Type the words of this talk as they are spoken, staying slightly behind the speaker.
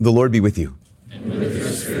The Lord be with you. And with your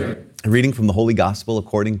spirit. A reading from the Holy Gospel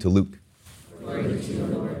according to Luke. Glory to you,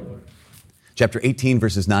 Lord. Chapter 18,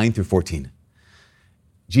 verses 9 through 14.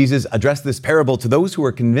 Jesus addressed this parable to those who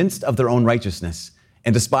were convinced of their own righteousness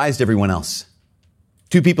and despised everyone else.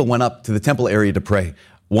 Two people went up to the temple area to pray.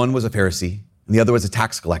 One was a Pharisee, and the other was a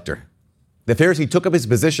tax collector. The Pharisee took up his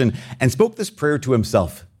position and spoke this prayer to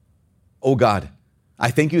himself. "O God, I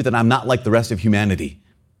thank you that I'm not like the rest of humanity,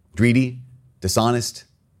 greedy, dishonest,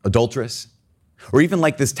 adulterous, or even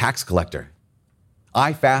like this tax collector.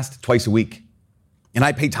 I fast twice a week, and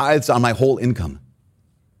I pay tithes on my whole income."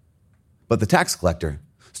 But the tax collector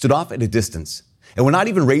stood off at a distance and would not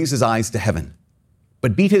even raise his eyes to heaven,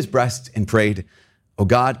 but beat his breast and prayed, "O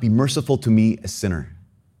God, be merciful to me, a sinner."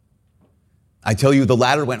 I tell you, the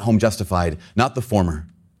latter went home justified, not the former.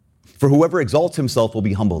 For whoever exalts himself will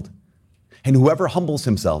be humbled, and whoever humbles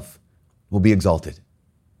himself will be exalted.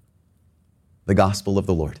 The Gospel of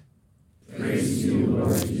the Lord. Praise to you,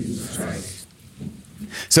 Lord Jesus Christ.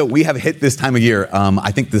 So we have hit this time of year.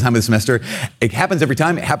 I think the time of the semester, it happens every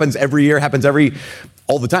time. It happens every year. It happens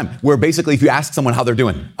all the time. Where basically, if you ask someone how they're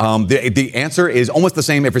doing, the answer is almost the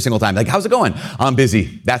same every single time. Like, how's it going? I'm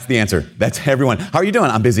busy. That's the answer. That's everyone. How are you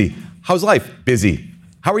doing? I'm busy. How's life? Busy.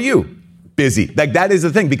 How are you? Busy. Like, that is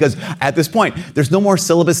the thing, because at this point, there's no more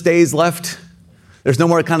syllabus days left. There's no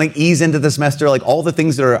more kind of ease into the semester. Like, all the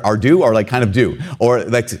things that are due are like kind of due, or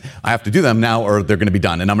like I have to do them now or they're going to be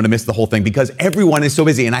done and I'm going to miss the whole thing because everyone is so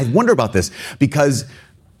busy. And I wonder about this because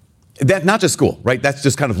that's not just school, right? That's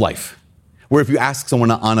just kind of life. Where if you ask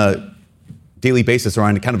someone on a daily basis or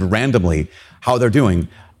on kind of randomly how they're doing,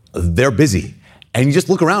 they're busy. And you just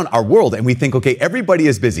look around our world and we think, okay, everybody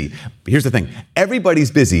is busy. But here's the thing.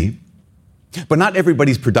 Everybody's busy, but not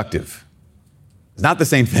everybody's productive. It's not the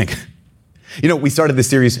same thing. You know, we started this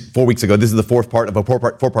series 4 weeks ago. This is the fourth part of a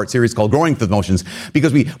four-part series called Growing Through the Motions,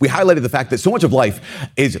 because we highlighted the fact that so much of life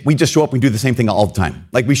is we just show up and do the same thing all the time.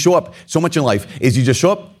 Like, we show up, so much in life is you just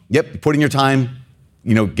show up, yep, put in your time,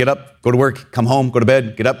 you know, get up, go to work, come home, go to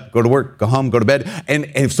bed, get up, go to work, go home, go to bed.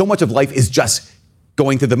 And so much of life is just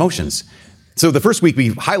going through the motions. So the first week we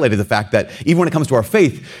highlighted the fact that even when it comes to our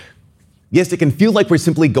faith, yes, it can feel like we're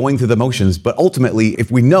simply going through the motions, but ultimately, if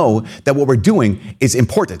we know that what we're doing is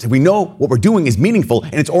important, if we know what we're doing is meaningful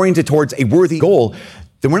and it's oriented towards a worthy goal,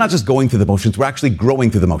 then we're not just going through the motions, we're actually growing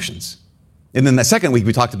through the motions. And then the second week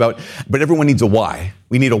we talked about, but everyone needs a why.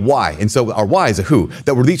 We need a why. And so our why is a who. That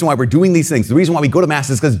the reason why we're doing these things, the reason why we go to Mass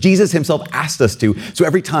is because Jesus himself asked us to. So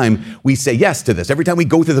every time we say yes to this, every time we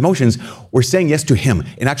go through the motions, we're saying yes to him.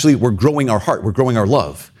 And actually, we're growing our heart, we're growing our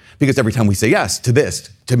love. Because every time we say yes to this,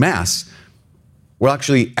 to Mass, we're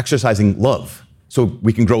actually exercising love so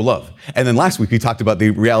we can grow love. And then last week, we talked about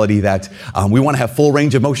the reality that we want to have full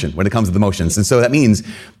range of motion when it comes to the motions. And so that means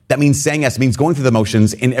saying yes, means going through the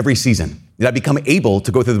motions in every season. That I become able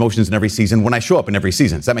to go through the motions in every season when I show up in every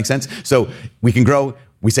season. Does that make sense? So we can grow,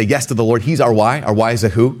 we say yes to the Lord. He's our why is a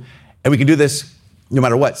who. And we can do this no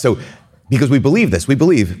matter what. So because we believe this, we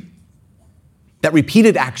believe that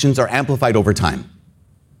repeated actions are amplified over time.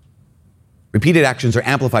 Repeated actions are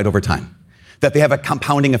amplified over time. That they have a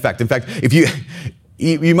compounding effect. In fact, if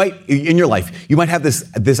you might, in your life, you might have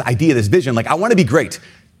this idea, this vision, like, I want to be great.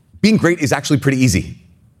 Being great is actually pretty easy.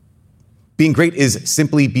 Being great is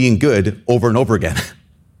simply being good over and over again.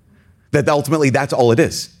 That ultimately, that's all it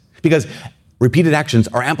is. Because repeated actions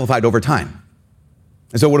are amplified over time.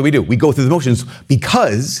 And so what do? We go through the motions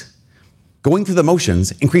because going through the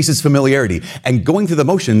motions increases familiarity, and going through the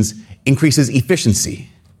motions increases efficiency.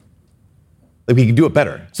 Like, we can do it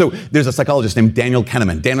better. So there's a psychologist named Daniel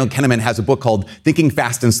Kahneman. Daniel Kahneman has a book called Thinking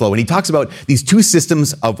Fast and Slow, and he talks about these two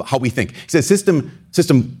systems of how we think. He says system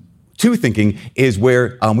two thinking is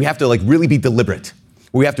where we have to like really be deliberate.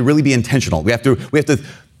 We have to really be intentional. We have to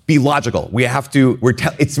be logical.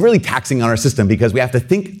 It's really taxing on our system because we have to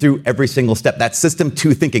think through every single step. That's system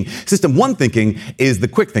two thinking. System one thinking is the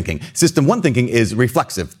quick thinking. System one thinking is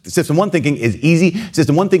reflexive. System one thinking is easy.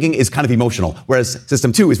 System one thinking is kind of emotional, whereas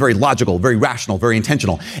system two is very logical, very rational, very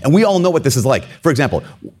intentional. And we all know what this is like. For example,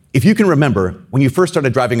 if you can remember when you first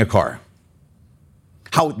started driving a car,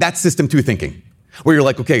 how that's system two thinking. Where you're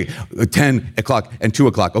like, okay, 10 o'clock and 2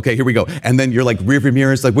 o'clock. Okay, here we go. And then you're like rearview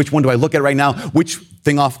mirrors, like which one do I look at right now? Which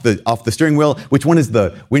thing off the steering wheel? Which one is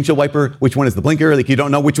the windshield wiper? Which one is the blinker? Like you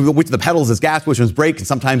don't know which of the pedals is gas, which one's brake. And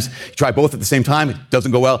sometimes you try both at the same time. It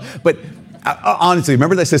doesn't go well. But honestly,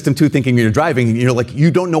 remember that system two thinking when you're driving and you're like,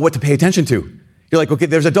 you don't know what to pay attention to. You're like, okay,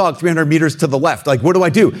 there's a dog 300 meters to the left. Like, what do I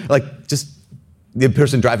do? Like, just the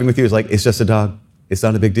person driving with you is like, it's just a dog. It's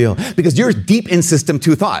not a big deal. Because you're deep in system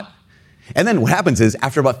two thought. And then what happens is,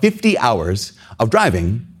 after about 50 hours of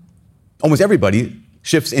driving, almost everybody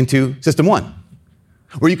shifts into system 1,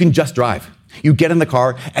 where you can just drive. You get in the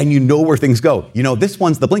car and you know where things go. You know, this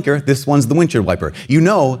one's the blinker, this one's the windshield wiper. You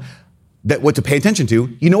know that what to pay attention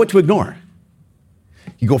to, you know what to ignore.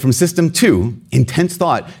 You go from system 2, intense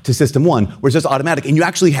thought, to system 1, where it's just automatic, and you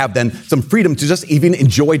actually have then some freedom to just even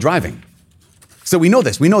enjoy driving. So we know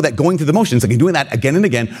this. We know that going through the motions, like doing that again and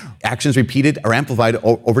again, actions repeated or amplified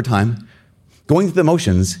over time, going through the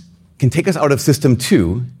motions can take us out of system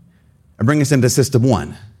 2 and bring us into system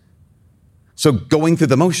 1. So going through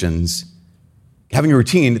the motions, having a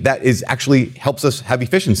routine that is actually helps us have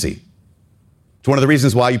efficiency. It's one of the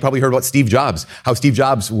reasons why you probably heard about Steve Jobs, how Steve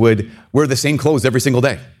Jobs would wear the same clothes every single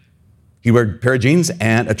day. He'd wear a pair of jeans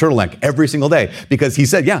and a turtleneck every single day because he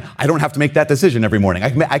said, yeah, I don't have to make that decision every morning.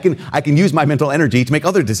 I can use my mental energy to make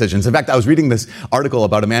other decisions. In fact, I was reading this article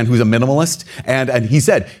about a man who's a minimalist, and he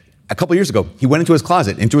said, a couple years ago, he went into his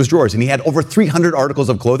closet, into his drawers, and he had over 300 articles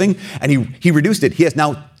of clothing, and he reduced it. He has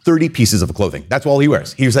now 30 pieces of clothing. That's all he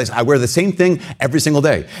wears. He says, I wear the same thing every single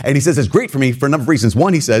day. And he says, it's great for me for a number of reasons.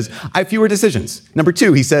 One, he says, I have fewer decisions. Number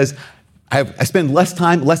 2, he says, I spend less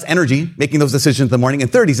time, less energy making those decisions in the morning. And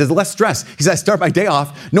third, he says, less stress. He says, I start my day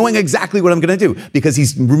off knowing exactly what I'm going to do because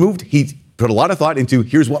he put a lot of thought into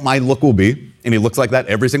here's what my look will be. And he looks like that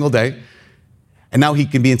every single day. And now he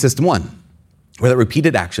can be in system 1, where the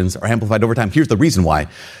repeated actions are amplified over time. Here's the reason why.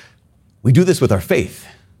 We do this with our faith.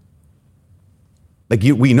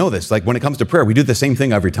 We know this. Like when it comes to prayer, we do the same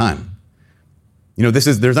thing every time. You know,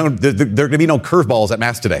 there are going to be no curveballs at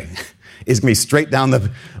Mass today. It's going to be straight down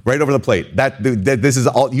right over the plate. This is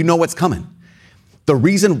all, you know what's coming.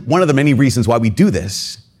 One of the many reasons why we do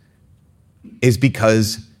this is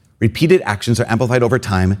because repeated actions are amplified over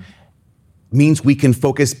time means we can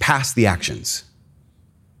focus past the actions.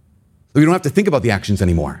 We don't have to think about the actions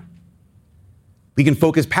anymore. We can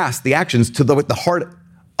focus past the actions to the heart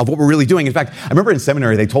of what we're really doing. In fact, I remember in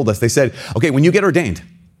seminary, they told us, they said, okay, when you get ordained,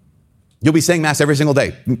 you'll be saying Mass every single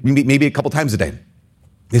day, maybe a couple times a day.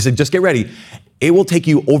 They said, just get ready. It will take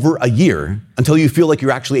you over a year until you feel like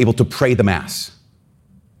you're actually able to pray the Mass.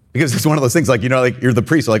 Because it's one of those things, like, you know, like you're the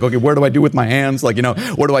priest, like, okay, where do I do with my hands? Like, you know,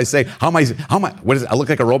 what do I say? How am I, what is it? I look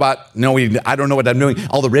like a robot? No, I don't know what I'm doing.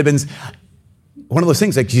 All the ribbons. One of those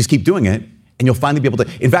things, like, you just keep doing it, and you'll finally be able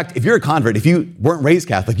to. In fact, if you're a convert, if you weren't raised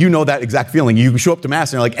Catholic, you know that exact feeling. You show up to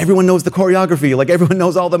Mass, and you're like, everyone knows the choreography, like, everyone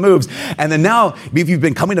knows all the moves. And then now, if you've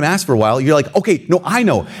been coming to Mass for a while, you're like, okay, no, I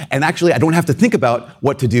know. And actually, I don't have to think about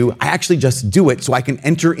what to do. I actually just do it so I can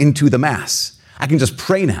enter into the Mass. I can just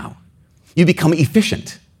pray now. You become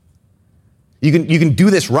efficient. You can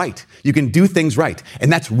do this right. You can do things right.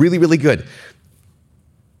 And that's really, really good.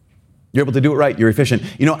 You're able to do it right. You're efficient.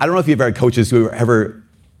 You know, I don't know if you've ever had coaches who ever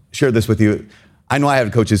shared this with you. I know I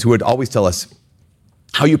had coaches who would always tell us,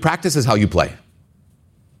 how you practice is how you play.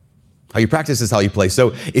 How you practice is how you play. So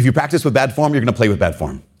if you practice with bad form, you're going to play with bad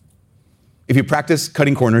form. If you practice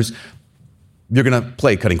cutting corners, you're going to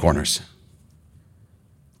play cutting corners.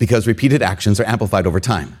 Because repeated actions are amplified over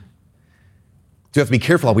time. So you have to be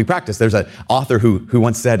careful how we practice. There's an author who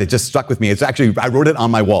once said, it just stuck with me. It's actually, I wrote it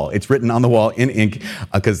on my wall. It's written on the wall in ink,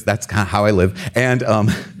 because that's kind of how I live. And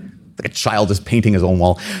like a child just painting his own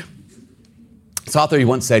wall. This author, he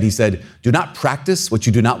once said, do not practice what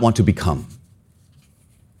you do not want to become.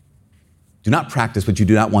 Do not practice what you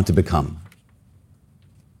do not want to become.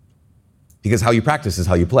 Because how you practice is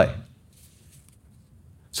how you play.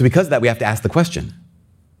 So because of that, we have to ask the question,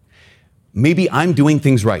 maybe I'm doing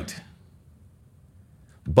things right,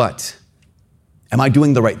 but am I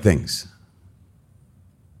doing the right things?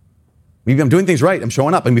 Maybe I'm doing things right. I'm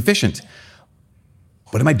showing up. I'm efficient.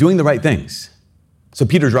 But am I doing the right things? So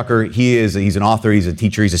Peter Drucker, he's an author. He's a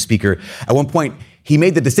teacher. He's a speaker. At one point, he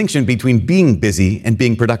made the distinction between being busy and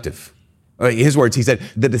being productive. His words, he said,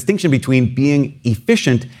 the distinction between being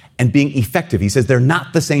efficient and being effective. He says they're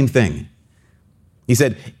not the same thing. He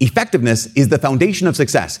said, effectiveness is the foundation of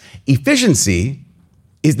success. Efficiency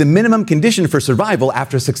is the minimum condition for survival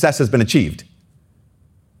after success has been achieved.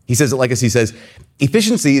 He says it like this. He says,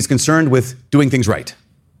 efficiency is concerned with doing things right.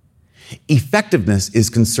 Effectiveness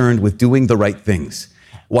is concerned with doing the right things.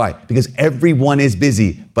 Why? Because everyone is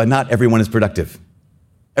busy, but not everyone is productive.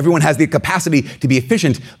 Everyone has the capacity to be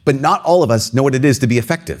efficient, but not all of us know what it is to be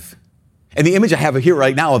effective. And the image I have here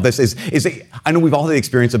right now of this is I know we've all had the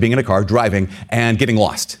experience of being in a car, driving, and getting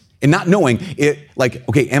lost. And not knowing it, like,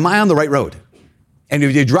 okay, am I on the right road? And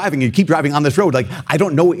if you're driving, you keep driving on this road, like, I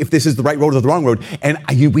don't know if this is the right road or the wrong road. And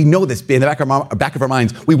we know this in the back of our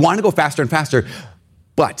minds. We want to go faster and faster.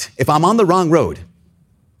 But if I'm on the wrong road,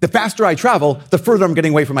 the faster I travel, the further I'm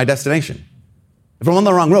getting away from my destination. If I'm on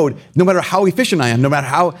the wrong road, no matter how efficient I am, no matter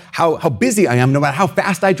how busy I am, no matter how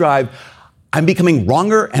fast I drive, I'm becoming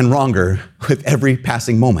wronger and wronger with every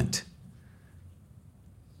passing moment.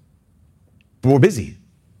 But we're busy.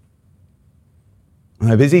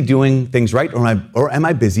 Am I busy doing things right, or am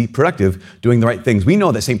I busy, productive, doing the right things? We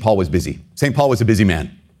know that St. Paul was busy. St. Paul was a busy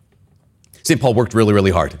man. St. Paul worked really,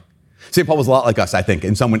 really hard. St. Paul was a lot like us, I think,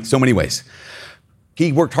 in so many ways.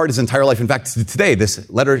 He worked hard his entire life. In fact, today, this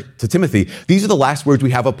letter to Timothy, these are the last words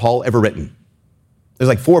we have of Paul ever written. There's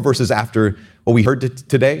like 4 verses after what we heard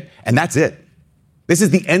today, and that's it. This is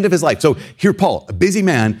the end of his life. So here Paul, a busy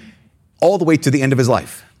man, all the way to the end of his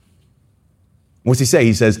life. What's he say?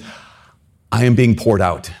 He says, I am being poured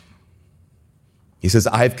out. He says,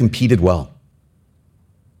 I have competed well.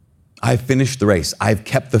 I have finished the race. I have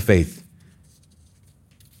kept the faith.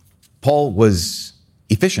 Paul was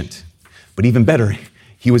efficient, but even better,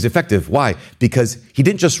 he was effective. Why? Because he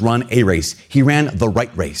didn't just run a race. He ran the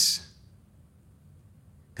right race.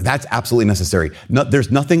 That's absolutely necessary. There's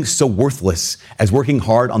nothing so worthless as working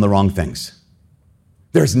hard on the wrong things.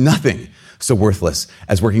 There's nothing so worthless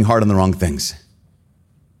as working hard on the wrong things.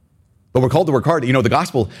 But we're called to work hard. You know, the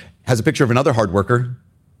gospel has a picture of another hard worker.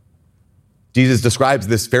 Jesus describes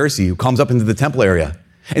this Pharisee who comes up into the temple area.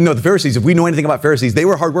 And no, the Pharisees, if we know anything about Pharisees, they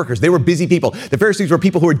were hard workers. They were busy people. The Pharisees were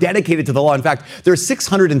people who were dedicated to the law. In fact, there are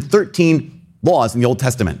 613 laws in the Old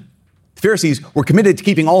Testament. The Pharisees were committed to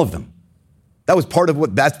keeping all of them. That's part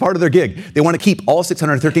of their gig. They want to keep all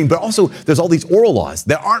 613, but also there's all these oral laws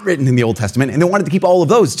that aren't written in the Old Testament, and they wanted to keep all of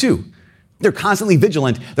those too. They're constantly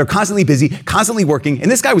vigilant. They're constantly busy, constantly working. And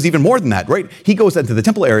this guy was even more than that, right? He goes into the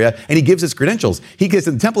temple area and he gives his credentials. He gets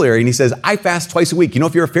to the temple area and he says, I fast twice a week. You know,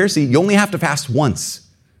 if you're a Pharisee, you only have to fast once.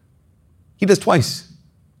 He does twice.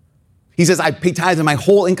 He says, I pay tithes on my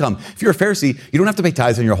whole income. If you're a Pharisee, you don't have to pay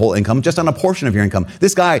tithes on your whole income, just on a portion of your income.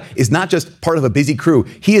 This guy is not just part of a busy crew.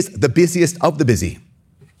 He is the busiest of the busy.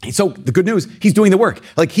 So the good news, he's doing the work.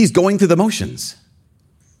 Like he's going through the motions.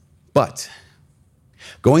 But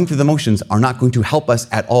going through the motions are not going to help us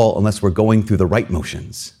at all unless we're going through the right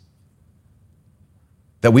motions.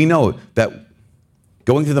 That we know that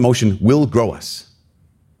going through the motion will grow us.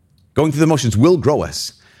 Going through the motions will grow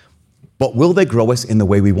us. But will they grow us in the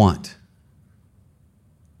way we want?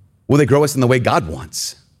 Will they grow us in the way God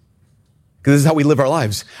wants? Because this is how we live our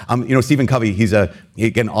lives. Stephen Covey, he's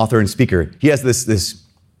an author and speaker. He has this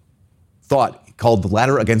thought called the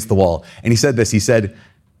ladder against the wall. And he said this, he said,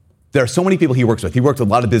 there are so many people he works with. He works with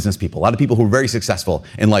a lot of business people, a lot of people who are very successful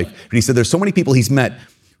in life. But he said there's so many people he's met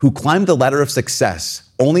who climbed the ladder of success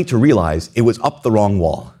only to realize it was up the wrong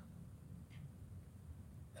wall.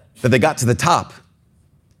 That they got to the top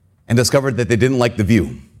and discovered that they didn't like the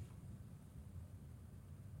view.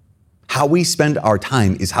 How we spend our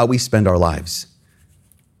time is how we spend our lives.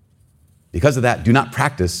 Because of that, do not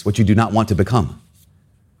practice what you do not want to become.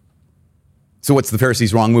 So what's the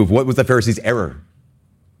Pharisee's wrong move? What was the Pharisee's error?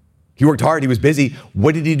 He worked hard. He was busy.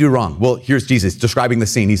 What did he do wrong? Well, here's Jesus describing the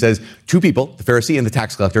scene. He says, 2 people, the Pharisee and the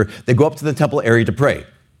tax collector, they go up to the temple area to pray.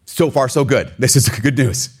 So far, so good. This is good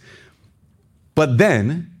news. But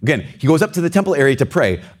then, again, he goes up to the temple area to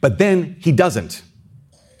pray, but then he doesn't.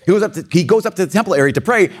 He goes up to the temple area to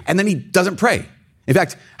pray, and then he doesn't pray. In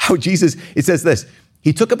fact, it says this,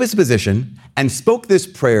 he took up his position and spoke this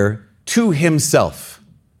prayer to himself.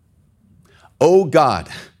 Oh God,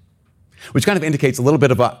 which kind of indicates a little bit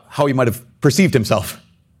about how he might have perceived himself.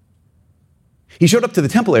 He showed up to the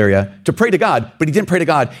temple area to pray to God, but he didn't pray to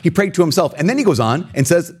God. He prayed to himself. And then he goes on and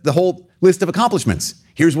says the whole list of accomplishments.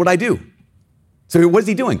 Here's what I do. So what is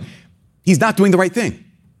he doing? He's not doing the right thing.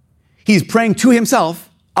 He's praying to himself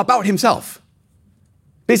about himself.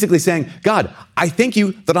 Basically saying, God, I thank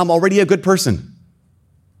you that I'm already a good person.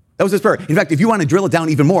 That was his prayer. In fact, if you want to drill it down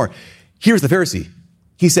even more, here's the Pharisee.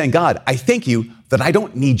 He's saying, God, I thank you that I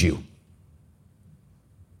don't need you.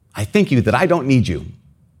 I thank you that I don't need you.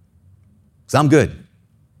 Because I'm good.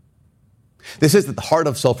 This is the heart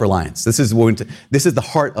of self-reliance. This is the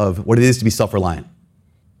heart of what it is to be self-reliant.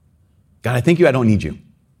 God, I thank you I don't need you.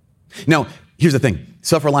 Now, here's the thing.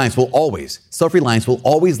 Self-reliance will always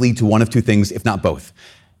lead to one of 2 things, if not both.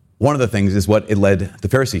 One of the things is what it led the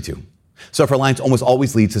Pharisee to. Self-reliance almost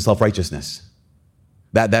always leads to self-righteousness.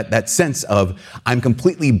 That sense of I'm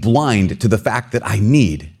completely blind to the fact that I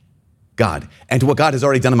need God and to what God has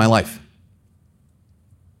already done in my life.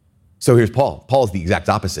 So here's Paul. Paul is the exact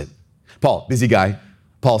opposite. Paul, busy guy.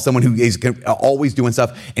 Paul, someone who is always doing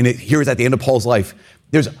stuff. And here is at the end of Paul's life.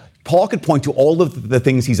 Paul could point to all of the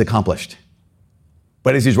things he's accomplished.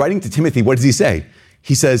 But as he's writing to Timothy, what does he say?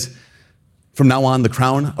 He says, from now on, the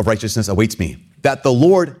crown of righteousness awaits me, that the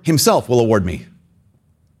Lord himself will award me.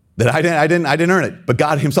 That I didn't earn it, but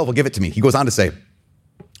God himself will give it to me. He goes on to say,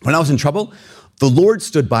 when I was in trouble, the Lord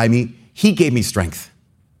stood by me. he gave me strength.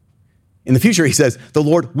 In the future, he says, the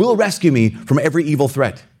Lord will rescue me from every evil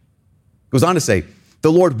threat. Goes on to say,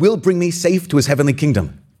 the Lord will bring me safe to his heavenly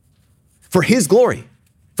kingdom for his glory,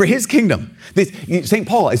 for his kingdom. St.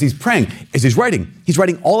 Paul, as he's praying, as he's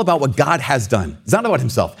writing all about what God has done. It's not about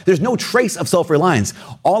himself. There's no trace of self-reliance.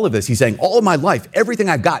 All of this, he's saying, all of my life, everything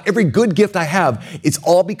I've got, every good gift I have, it's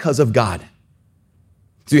all because of God.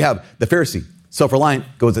 So you have the Pharisee, self-reliant,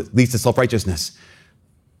 leads to self-righteousness.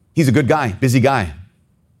 He's a good guy, busy guy.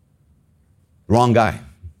 Wrong guy.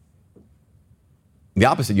 The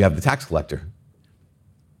opposite, you have the tax collector.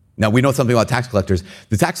 Now, we know something about tax collectors.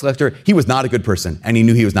 The tax collector, he was not a good person, and he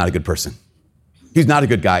knew he was not a good person. He's not a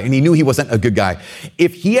good guy, and he knew he wasn't a good guy.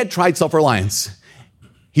 If he had tried self-reliance,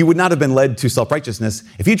 he would not have been led to self-righteousness.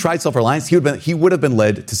 If he tried self-reliance, he would have been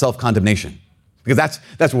led to self-condemnation. Because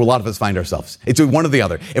that's where a lot of us find ourselves. It's one or the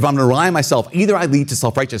other. If I'm going to rely on myself, either I lead to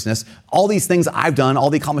self-righteousness, all these things I've done, all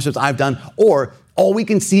the accomplishments I've done, or all we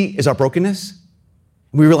can see is our brokenness.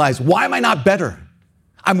 We realize, why am I not better?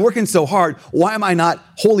 I'm working so hard. Why am I not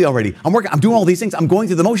holy already? I'm doing all these things. I'm going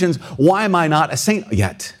through the motions. Why am I not a saint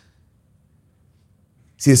yet?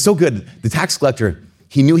 See, it's so good. The tax collector,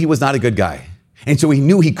 he knew he was not a good guy. And so he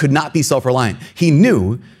knew he could not be self-reliant. He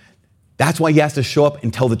knew that's why he has to show up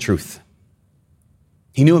and tell the truth.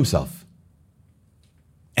 He knew himself.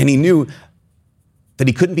 And he knew that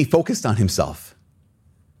he couldn't be focused on himself.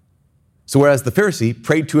 So whereas the Pharisee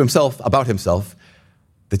prayed to himself about himself,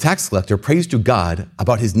 the tax collector prays to God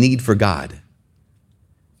about his need for God.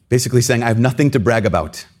 Basically saying, I have nothing to brag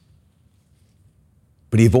about.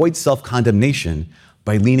 But he avoids self-condemnation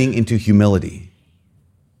by leaning into humility.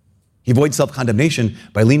 He avoids self-condemnation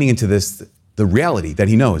by leaning into the reality that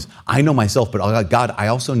he knows. I know myself, but God, I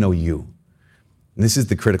also know you. And this is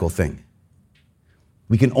the critical thing.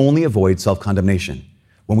 We can only avoid self-condemnation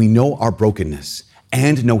when we know our brokenness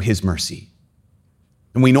and know his mercy.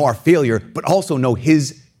 And we know our failure, but also know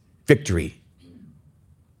his victory.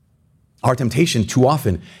 Our temptation too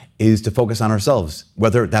often is to focus on ourselves,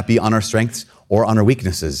 whether that be on our strengths or on our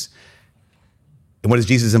weaknesses. And what does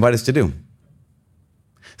Jesus invite us to do?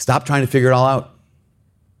 Stop trying to figure it all out.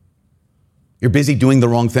 You're busy doing the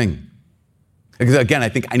wrong thing. Because again, I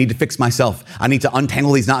think I need to fix myself. I need to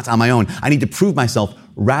untangle these knots on my own. I need to prove myself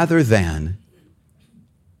rather than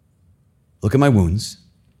look at my wounds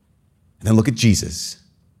and then look at Jesus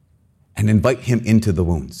and invite him into the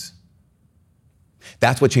wounds.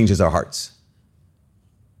 That's what changes our hearts.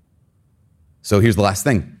 So here's the last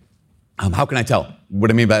thing. How can I tell? What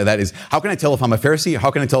I mean by that is, how can I tell if I'm a Pharisee? Or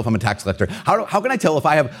how can I tell if I'm a tax collector? How can I tell if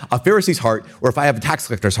I have a Pharisee's heart or if I have a tax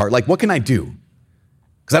collector's heart? Like, what can I do?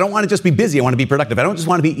 Because I don't want to just be busy. I want to be productive. I don't just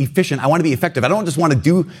want to be efficient. I want to be effective. I don't just want to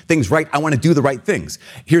do things right. I want to do the right things.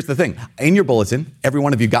 Here's the thing. In your bulletin, every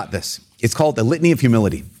one of you got this. It's called the Litany of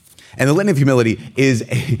Humility. And the Litany of Humility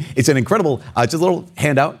it's an incredible, just a little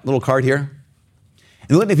handout, little card here. And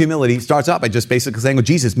the Litany of Humility starts out by just basically saying, oh,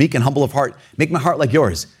 Jesus, meek and humble of heart, make my heart like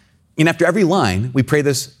yours. And after every line, we pray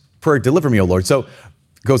this prayer, deliver me, O Lord. So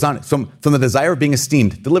it goes on, from the desire of being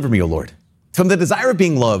esteemed, deliver me, O Lord. From the desire of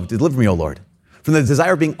being loved, deliver me, O Lord. From the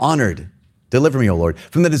desire of being honored, deliver me, O Lord.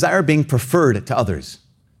 From the desire of being preferred to others,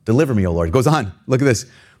 deliver me, O Lord. It goes on, look at this.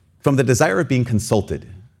 From the desire of being consulted,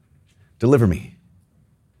 deliver me.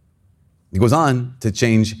 It goes on to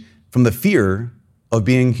change from the fear of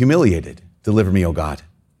being humiliated, deliver me, O God.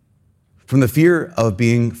 From the fear of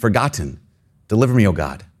being forgotten, deliver me, O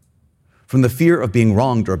God. From the fear of being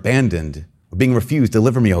wronged or abandoned or being refused,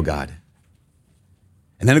 deliver me, O God.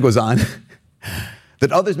 And then it goes on,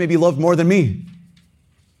 that others may be loved more than me.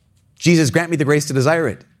 Jesus, grant me the grace to desire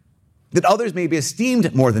it. That others may be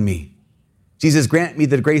esteemed more than me. Jesus, grant me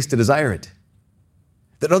the grace to desire it.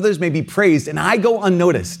 That others may be praised and I go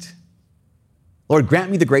unnoticed. Lord, grant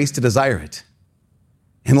me the grace to desire it.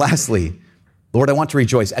 And lastly, Lord, I want to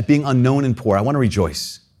rejoice at being unknown and poor. I want to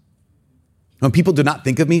rejoice. When people do not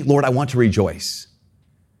think of me, Lord, I want to rejoice.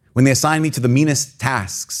 When they assign me to the meanest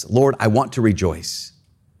tasks, Lord, I want to rejoice.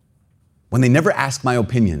 When they never ask my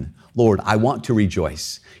opinion, Lord, I want to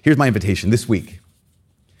rejoice. Here's my invitation this week,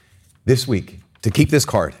 to keep this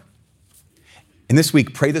card. And this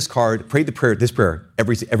week, pray this prayer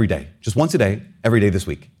every day. Just once a day, every day this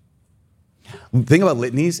week. The thing about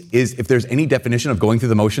litanies is if there's any definition of going through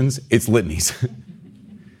the motions, it's litanies.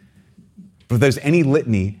 But if there's any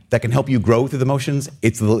litany that can help you grow through the motions,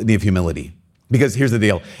 it's the litany of humility. Because here's the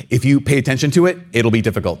deal. If you pay attention to it, it'll be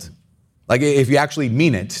difficult. Like if you actually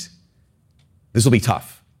mean it, this will be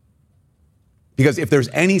tough. Because if there's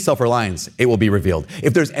any self-reliance, it will be revealed.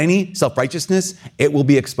 If there's any self-righteousness, it will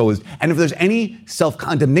be exposed. And if there's any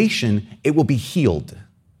self-condemnation, it will be healed.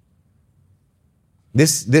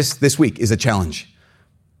 This week is a challenge.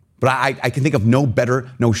 But I can think of no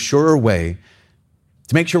better, no surer way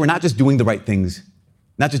to make sure we're not just doing the right things,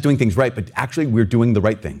 not just doing things right, but actually we're doing the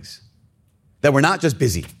right things. That we're not just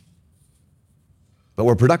busy, but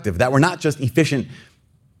we're productive. That we're not just efficient,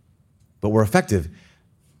 but we're effective.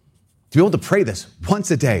 To be able to pray this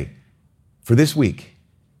once a day for this week,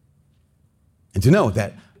 and to know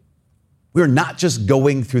that we're not just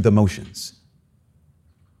going through the motions,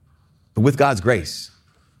 but with God's grace,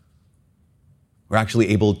 we're actually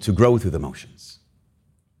able to grow through the motions.